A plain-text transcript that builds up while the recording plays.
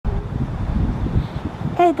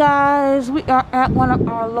Hey guys, we are at one of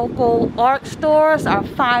our local art stores, our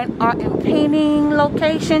fine art and painting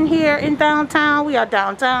location here in downtown. We are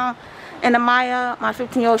downtown, and Amaya, my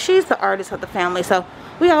 15-year-old, she's the artist of the family, so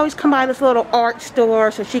we always come by this little art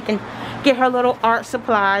store so she can get her little art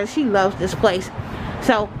supplies. She loves this place.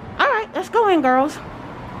 So, alright, let's go in, girls.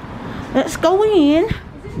 Let's go in. Is this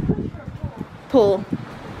a push or a Pull.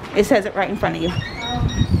 It says it right in front of you.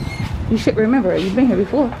 You should remember it. You've been here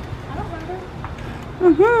before. I don't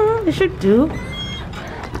remember. It should do.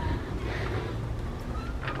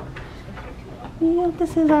 Yeah,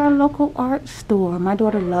 this is our local art store. My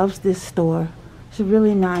daughter loves this store. It's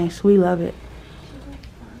really nice. We love it.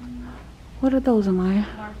 What are those, Amaya?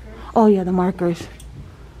 Markers. Oh yeah, the markers.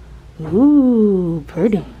 Ooh,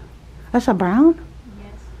 pretty. That's a brown?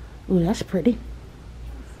 Yes. Ooh, that's pretty.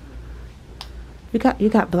 You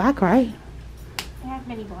got black, right? I have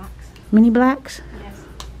many blocks. Mini blacks? Yes.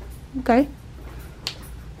 Okay.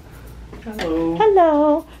 Hello.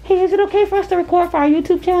 Hello. Hey, is it okay for us to record for our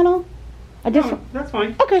YouTube channel? No, that's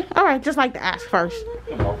fine. Okay, alright, just like to ask first.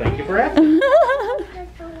 Well, thank you for asking.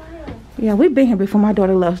 Yeah, we've been here before. My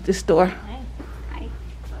daughter loves this store. Hi.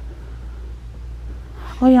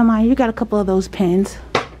 Oh yeah, Maya, you got a couple of those pens.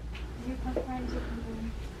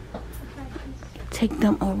 Take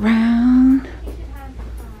them around.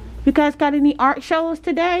 You guys got any art shows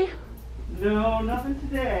today? No, nothing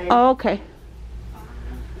today. Oh, okay.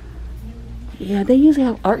 Yeah, they usually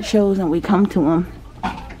have art shows and we come to them.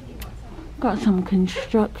 Got some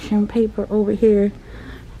construction paper over here.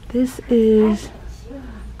 This is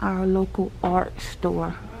our local art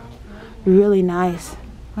store. Really nice.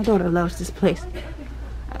 My daughter loves this place.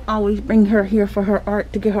 I always bring her here for her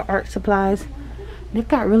art, to get her art supplies. They've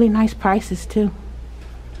got really nice prices too.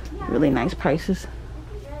 Really nice prices.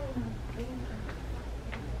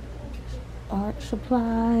 Art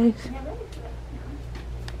supplies.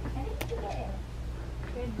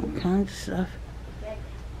 All kinds of stuff.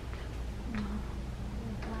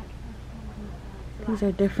 These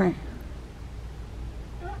are different.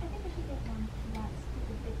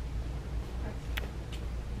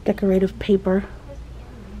 Decorative paper.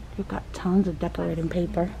 You've got tons of decorating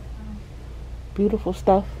paper. Beautiful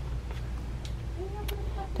stuff.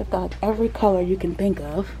 They've got every color you can think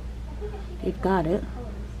of. They've got it.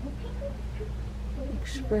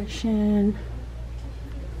 Expression.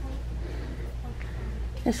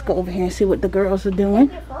 Let's go over here and see what the girls are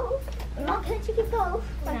doing. Mom, can't you get both?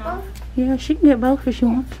 Like both? Yeah, she can get both if she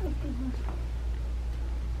wants.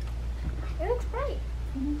 It looks bright.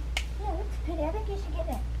 Yeah, it looks pretty. I think you should get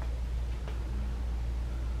it.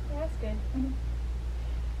 Yeah, that's good.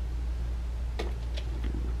 I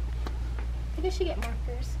think I should get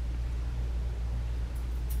markers.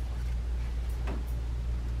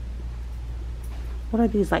 What are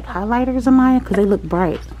these, like highlighters, Amaya? Because they look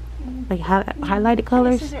bright. Like highlighted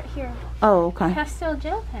colors? This is right here. Oh, okay. Pastel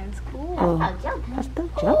gel pens. Cool. Oh, gel pens. that's the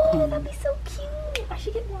gel pen. That'd be so cute. I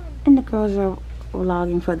should get one. And the girls are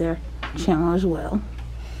vlogging for their channel as well.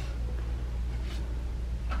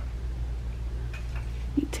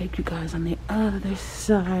 Let me take you guys on the other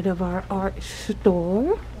side of our art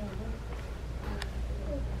store.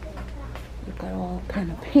 We've got all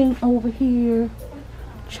kind of paint over here.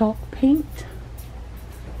 Chalk paint.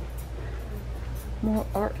 More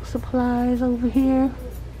art supplies over here.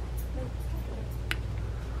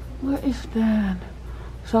 What is that?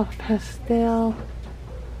 Soft pastel.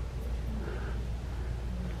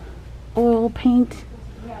 Oil paint.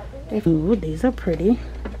 Ooh, these are pretty.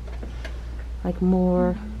 Like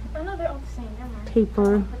more I know they're all the same. Never mind.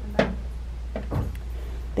 paper.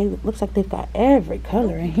 They looks like they've got every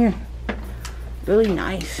color in here. Really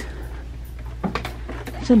nice.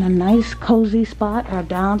 It's in a nice cozy spot, our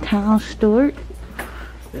downtown store.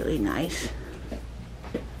 Really nice.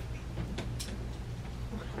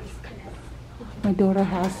 My daughter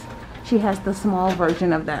she has the small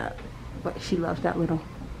version of that, but she loves that little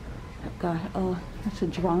guy. Oh, that's a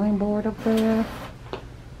drawing board up there.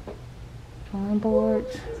 Drawing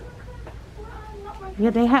boards.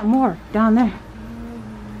 Yeah, they have more down there.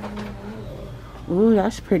 Ooh,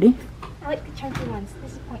 that's pretty. I like the chunky ones.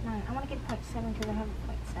 This is 0.9. I want to get 0.7 because I have a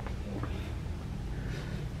 0.7.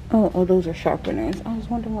 Oh, those are sharpeners. I was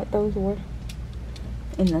wondering what those were.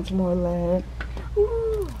 And that's more lead.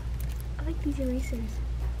 Ooh, I like these erasers.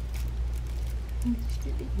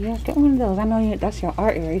 Yeah, get one of those. I know that's your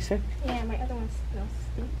art eraser. Yeah, my other ones smell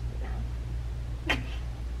stupid now.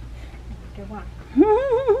 They're one.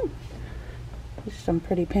 These are some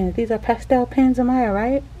pretty pens. These are pastel pens, Amaya,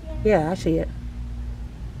 right? Yeah, I see it.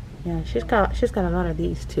 Yeah, she's got a lot of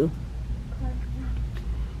these too.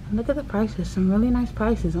 Look at the prices. Some really nice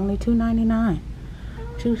prices. Only $2.99.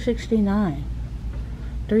 $2.69.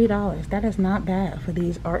 $3. That is not bad for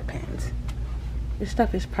these art pens. This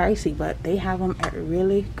stuff is pricey, but they have them at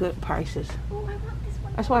really good prices. Oh, I want this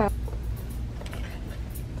one. That's why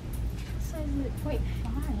Size is 0.5.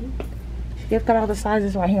 they've got all the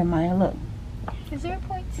sizes right here, Maya. Look. Is there a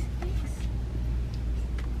 0.6?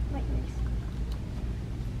 Like this.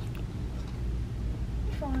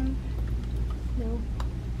 5. No.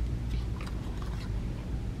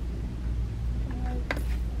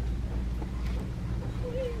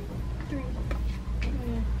 3.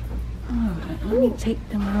 Alright, let me take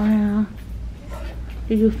them around.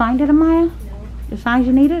 Did you find it, Amaya? No. The size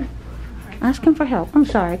you needed? Ask him for help. I'm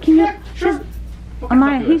sorry. Can you? Yeah, sure. What can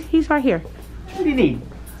I help you Amaya, with? he's right here. What do you need?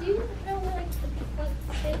 Do you know where like the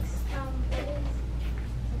 0.6 is?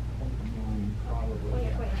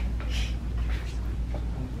 Wait.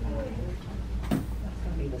 That's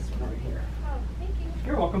gonna be this one right here. Oh, thank you.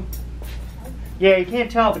 You're welcome. Yeah, you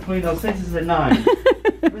can't tell between those 6s and 9s.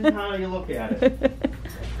 Depends on how you look at it.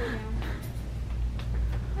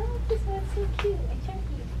 Oh, this one's so cute and chunky.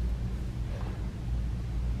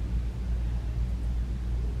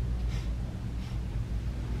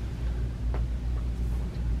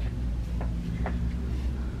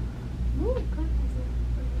 Ooh, God,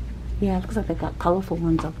 Yeah, it looks like they got colorful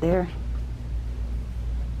ones up there.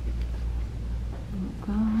 Oh,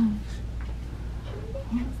 gosh.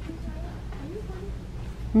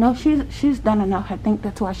 No, she's done enough. I think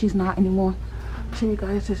that's why she's not anymore. I'll show you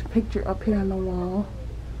guys this picture up here on the wall.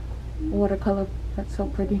 Watercolor. That's so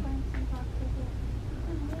pretty.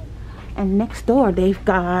 And next door they've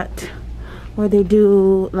got where they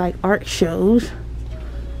do like art shows.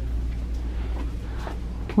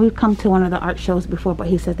 We've come to one of the art shows before, but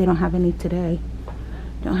he said they don't have any today.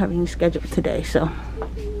 Don't have any scheduled today, so.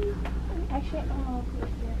 Actually, I'm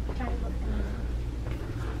trying to look.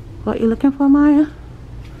 What you looking for, Maya?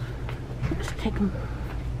 Let's take them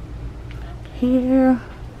here.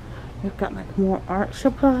 We've got like more art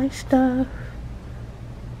supply stuff.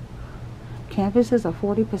 Canvases are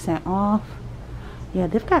 40% off. Yeah,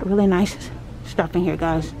 they've got really nice stuff in here,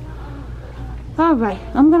 guys. Alright,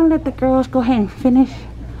 I'm gonna let the girls go ahead and finish.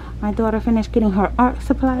 My daughter finished getting her art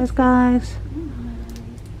supplies, guys.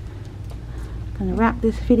 Gonna wrap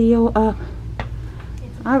this video up.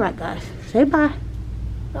 Alright, guys. Say bye.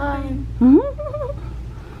 Bye.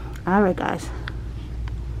 Alright, guys.